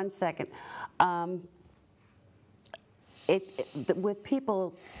 caller, 1 second. with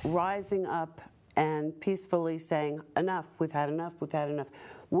people rising up and peacefully saying, enough, we've had enough, we've had enough.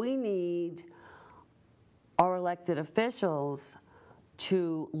 We need our elected officials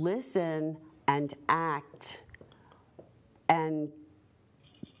to listen and act and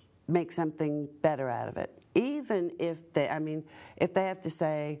make something better out of it. Even if they, I mean, if they have to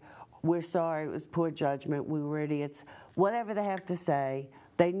say, we're sorry, it was poor judgment, we were idiots, whatever they have to say,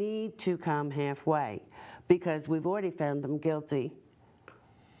 they need to come halfway, because we've already found them guilty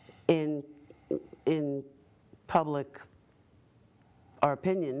in public, our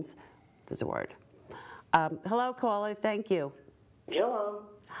opinions, there's a word. Hello, caller, thank you. Hello.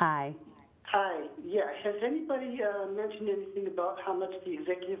 Hi. Hi. Yeah. Has anybody mentioned anything about how much the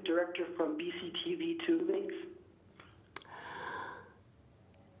executive director from BCTV2 makes?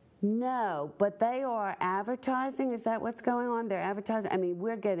 No, but they are advertising. Is that what's going on? They're advertising. I mean,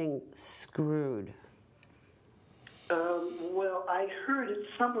 we're getting screwed. Well, I heard it's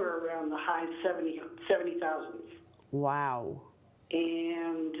somewhere around the high 70,000s. Wow.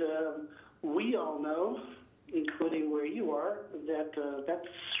 And we all know, including where you are, that that's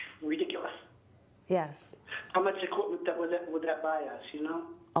ridiculous. Yes. How much equipment would that buy us, you know?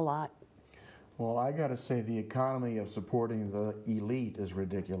 A lot. Well, I got to say the economy of supporting the elite is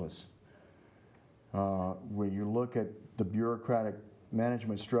ridiculous. Where you look at the bureaucratic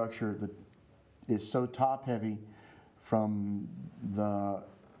management structure that is so top-heavy from the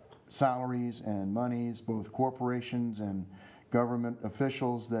salaries and monies, both corporations and government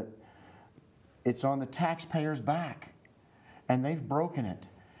officials, that it's on the taxpayers' back, and they've broken it.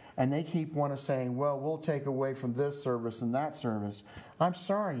 And they keep wanting to saying, well, we'll take away from this service and that service. I'm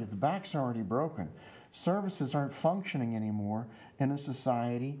sorry, the back's already broken. Services aren't functioning anymore in a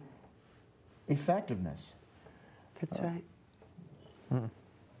society effectiveness. That's right.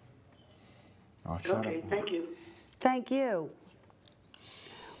 I'll shut Okay, up. thank you. Thank you.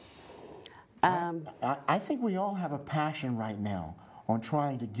 I think we all have a passion right now on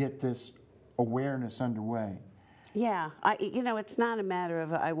trying to get this awareness underway. Yeah, you know, it's not a matter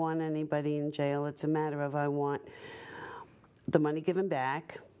of I want anybody in jail. It's a matter of I want the money given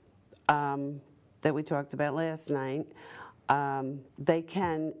back that we talked about last night. They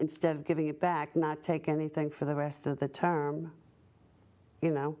can, instead of giving it back, not take anything for the rest of the term, you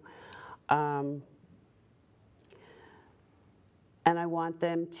know. And I want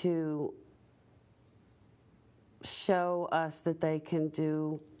them to show us that they can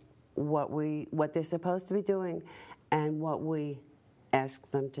do what they're supposed to be doing and what we ask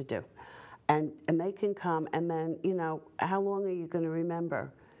them to do. And they can come, and then, you know, how long are you going to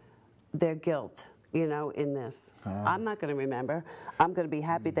remember their guilt, you know, in this? I'm not going to remember. I'm going to be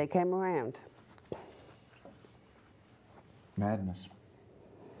happy they came around. Madness.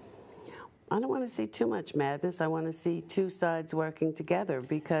 I don't want to see too much madness. I want to see two sides working together,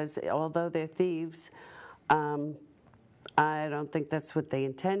 because although they're thieves, I don't think that's what they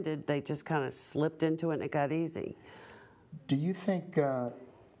intended. They just kind of slipped into it and it got easy. Do you think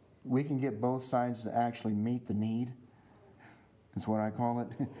we can get both sides to actually meet the need? That's what I call it.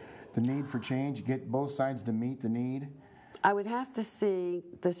 The need for change, get both sides to meet the need? I would have to see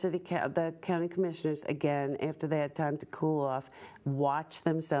the county commissioners again after they had time to cool off, watch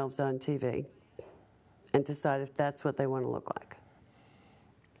themselves on TV, and decide if that's what they want to look like.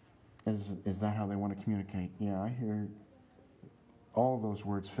 Is that how they want to communicate? Yeah, I hear all of those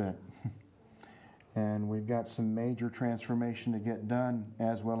words fit. And we've got some major transformation to get done,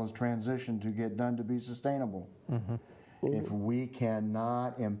 as well as transition to get done to be sustainable. Mm-hmm. If we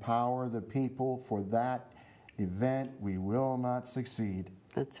cannot empower the people for that event, we will not succeed.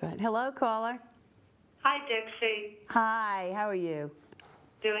 That's right. Hello, caller. Hi, Dixie. Hi, how are you?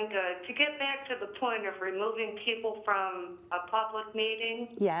 Doing good. To get back to the point of removing people from a public meeting,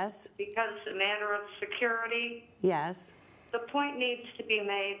 Yes. because it's a matter of security, Yes. the point needs to be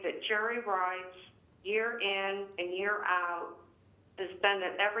made that Jerry Rice, year in and year out, has been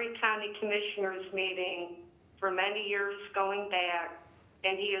at every county commissioners meeting for many years going back,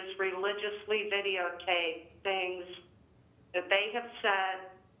 and he has religiously videotaped things that they have said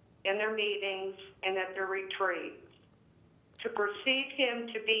in their meetings and at their retreats. To perceive him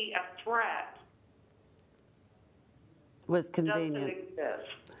to be a threat Was doesn't convenient. exist.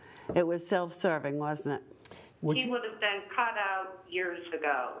 It was self-serving, wasn't it? He would have been cut out years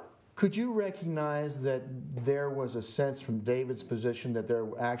ago. Could you recognize that there was a sense from David's position that there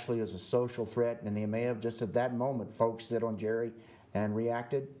actually is a social threat, and he may have just at that moment focused it on Jerry and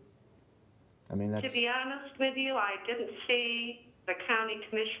reacted? I mean, that's... To be honest with you, I didn't see the county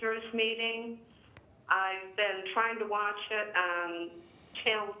commissioners meeting. I've been trying to watch it on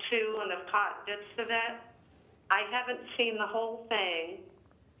Channel 2 and have caught bits of it. I haven't seen the whole thing.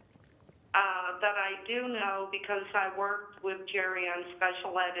 That I do know because I worked with Jerry on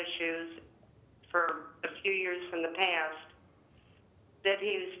special ed issues for a few years in the past, that he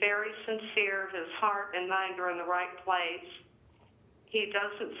is very sincere, his heart and mind are in the right place. He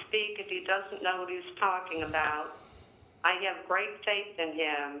doesn't speak if he doesn't know what he's talking about. I have great faith in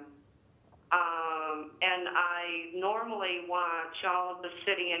him. And I normally watch all of the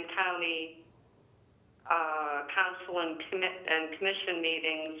city and county council and commission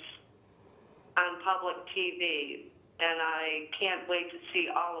meetings on public TV, and I can't wait to see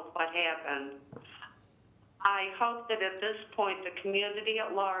all of what happened. I hope that at this point the community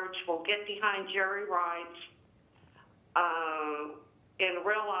at large will get behind Jerry Rice and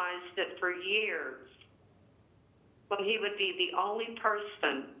realize that for years, when he would be the only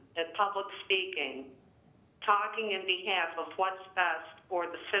person at public speaking, talking in behalf of what's best for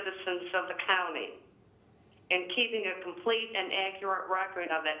the citizens of the county, and keeping a complete and accurate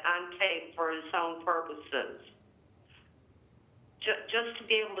record of it on tape for his own purposes. Just to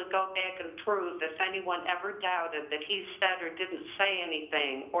be able to go back and prove if anyone ever doubted that he said or didn't say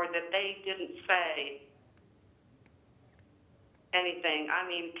anything, or that they didn't say anything. I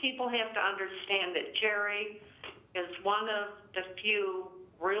mean, people have to understand that Jerry is one of the few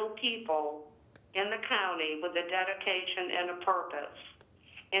real people in the county with a dedication and a purpose.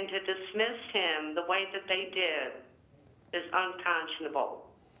 And to dismiss him the way that they did is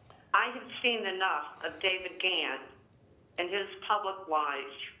unconscionable. I have seen enough of David Gant and his public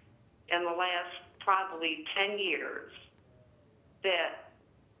life in the last probably 10 years that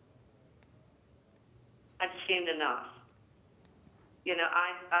I've seen enough. You know,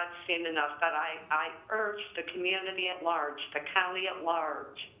 I've seen enough, but I urge the community at large, the county at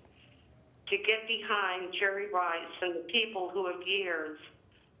large, to get behind Jerry Rice and the people who have years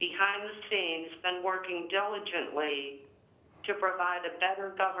behind the scenes been working diligently to provide a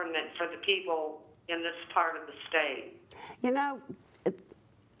better government for the people in this part of the state. You know,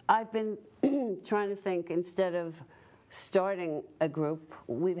 I've been trying to think, instead of starting a group,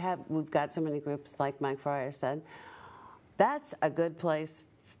 we've got so many groups, like Mike Fryer said. That's a good place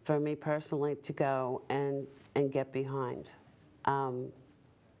for me personally to go and get behind.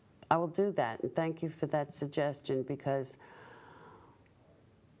 I will do that, and thank you for that suggestion, because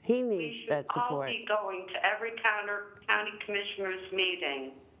he needs that support. We should all be going to every county commissioners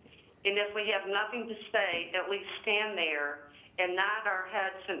meeting, and if we have nothing to say, at least stand there and nod our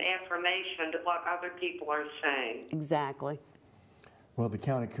heads in affirmation to what other people are saying. Exactly. Well, the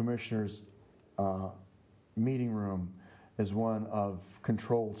county commissioners' meeting room is one of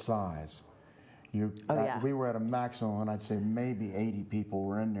controlled size. We were at a maximum, and I'd say maybe 80 people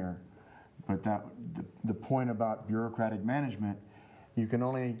were in there. But the point about bureaucratic management, you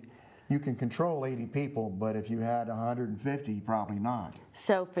can control 80 people, but if you had 150, probably not.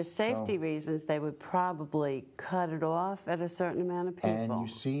 So for safety reasons, they would probably cut it off at a certain amount of people. And you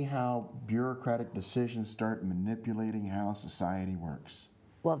see how bureaucratic decisions start manipulating how society works.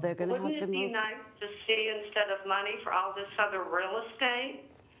 Well, they're going to have to move. Wouldn't it be nice to see, instead of money for all this other real estate,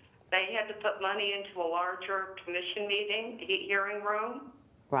 they had to put money into a larger commission meeting, hearing room?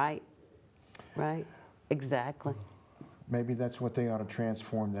 Right, right, exactly. Maybe that's what they ought to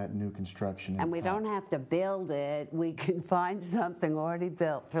transform that new construction into. And we don't have to build it. We can find something already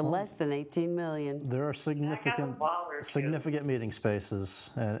built for less than $18 million. There are significant meeting spaces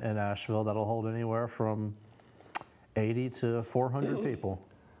in Asheville that'll hold anywhere from 80 to 400 people.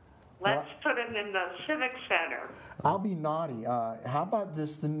 Let's put them in the Civic Center. I'll be naughty. How about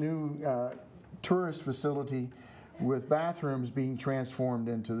the new tourist facility with bathrooms being transformed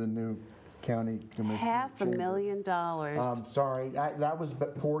into the new county commission? $500,000. Sorry, that was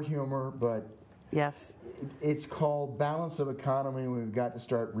poor humor, but yes, it's called balance of economy. We've got to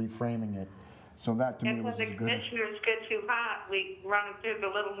start reframing it. So that to me was a good. And when the commissioners get too hot, we run them through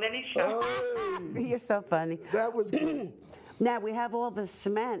the little mini show. You're so funny. That was good. Now we have all the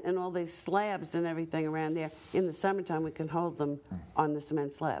cement and all these slabs and everything around there. In the summertime, we can hold them on the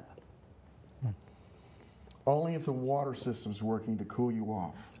cement slab. Only if the water system's working to cool you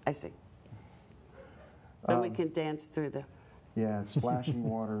off. I see. Then we can dance through the... Yeah, splashing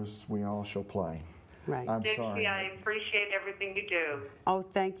waters, we all shall play. Right. I'm Dixie, sorry. I appreciate everything you do. Oh,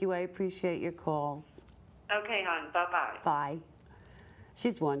 thank you. I appreciate your calls. Okay, hon. Bye-bye. Bye.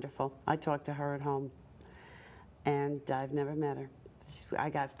 She's wonderful. I talk to her at home, and I've never met her. I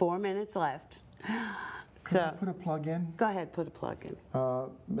got 4 minutes left. Could I put a plug in? Go ahead, put a plug in.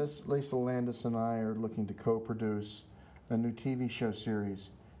 Miss Lisa Landis and I are looking to co-produce a new TV show series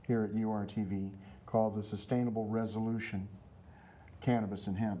here at URTV called The Sustainable Resolution, Cannabis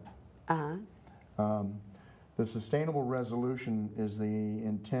and Hemp. Uh-huh. The sustainable resolution is the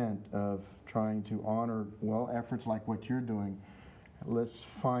intent of trying to honor, well, efforts like what you're doing. Let's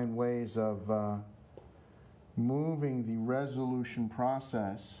find ways of moving the resolution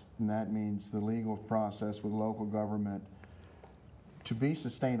process, and that means the legal process with local government, to be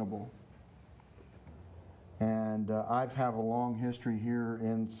sustainable. And I've have a long history here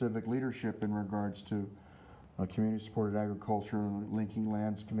in civic leadership in regards to community-supported agriculture and linking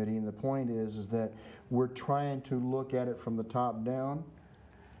lands committee. And the point is that we're trying to look at it from the top down,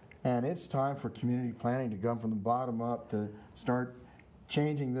 and it's time for community planning to come from the bottom up to start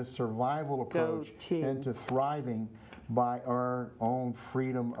changing this survival approach into thriving by our own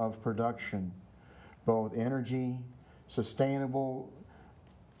freedom of production, both energy, sustainable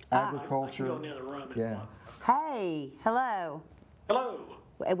agriculture. I can go in the other room if you Yeah. want. Hey, hello. Hello.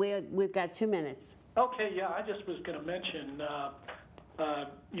 We've got 2 minutes. Okay, yeah, I just was going to mention,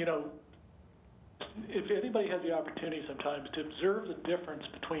 you know, if anybody has the opportunity sometimes to observe the difference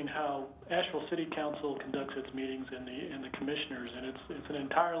between how Asheville City Council conducts its meetings and the commissioners, and it's an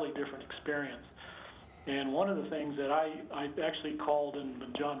entirely different experience. And one of the things that I actually called, and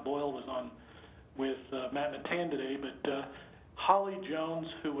when John Boyle was on with Matt Natan today, but Holly Jones,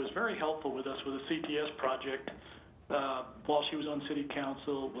 who was very helpful with us with the CTS project while she was on City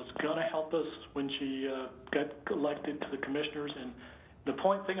Council, was going to help us when she got elected to the commissioners. And the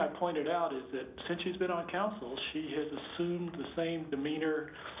thing I pointed out is that since she's been on council, she has assumed the same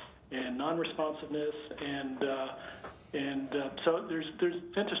demeanor and non-responsiveness, and so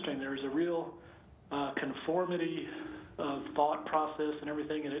it's interesting. There's a real conformity of thought process and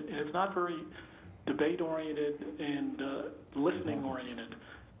everything, and it's not very debate-oriented and listening-oriented.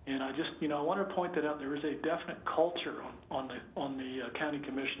 And I just, I want to point that out. There is a definite culture on the county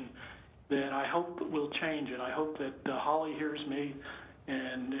commission that I hope will change, and I hope that Holly hears me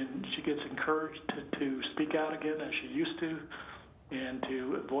and she gets encouraged to speak out again as she used to, and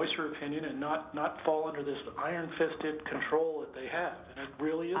to voice her opinion and not fall under this iron-fisted control that they have. And it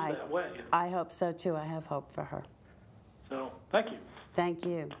really is that way. I hope so too. I have hope for her. So, thank you. Thank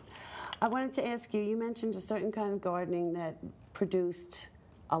you. I wanted to ask you, you mentioned a certain kind of gardening that produced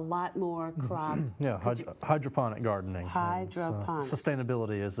a lot more crop. Yeah, hydroponic gardening. Hydroponic.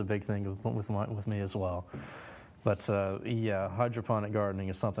 Sustainability is a big thing with me as well. But yeah, hydroponic gardening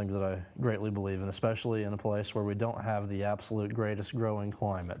is something that I greatly believe in, especially in a place where we don't have the absolute greatest growing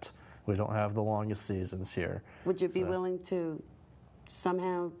climate. We don't have the longest seasons here. Would you be willing to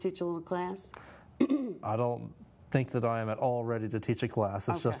somehow teach a little class? I don't think that I am at all ready to teach a class.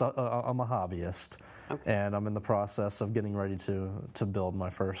 It's just I'm a hobbyist, and I'm in the process of getting ready to build my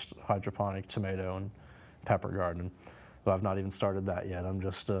first hydroponic tomato and pepper garden. But I've not even started that yet. I'm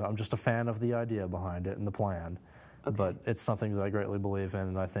just a fan of the idea behind it and the plan. But it's something that I greatly believe in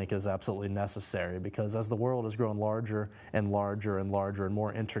and I think is absolutely necessary, because as the world has grown larger and larger and larger and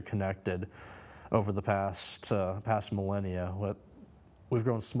more interconnected over the past millennia, we've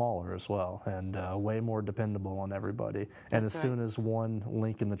grown smaller as well and way more dependable on everybody. And as soon as one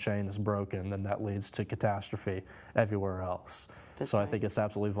link in the chain is broken, then that leads to catastrophe everywhere else. So I think it's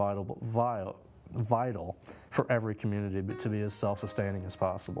absolutely vital for every community to be as self-sustaining as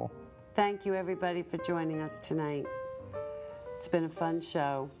possible. Thank you, everybody, for joining us tonight. It's been a fun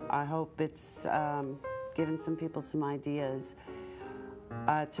show. I hope it's given some people some ideas.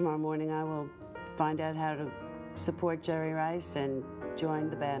 Tomorrow morning I will find out how to support Jerry Rice and join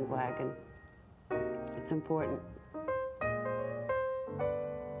the bandwagon. It's important.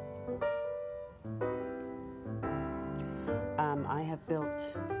 I have built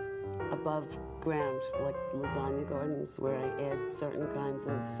above ground, like lasagna gardens, where I add certain kinds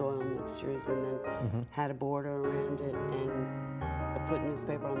of soil mixtures and then had a border around it, and I put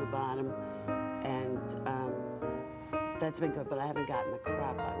newspaper on the bottom, and that's been good, but I haven't gotten the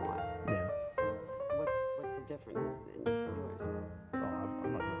crop I want. Yeah. What's the difference in yours? Oh,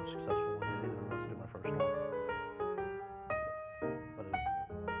 I've not been successful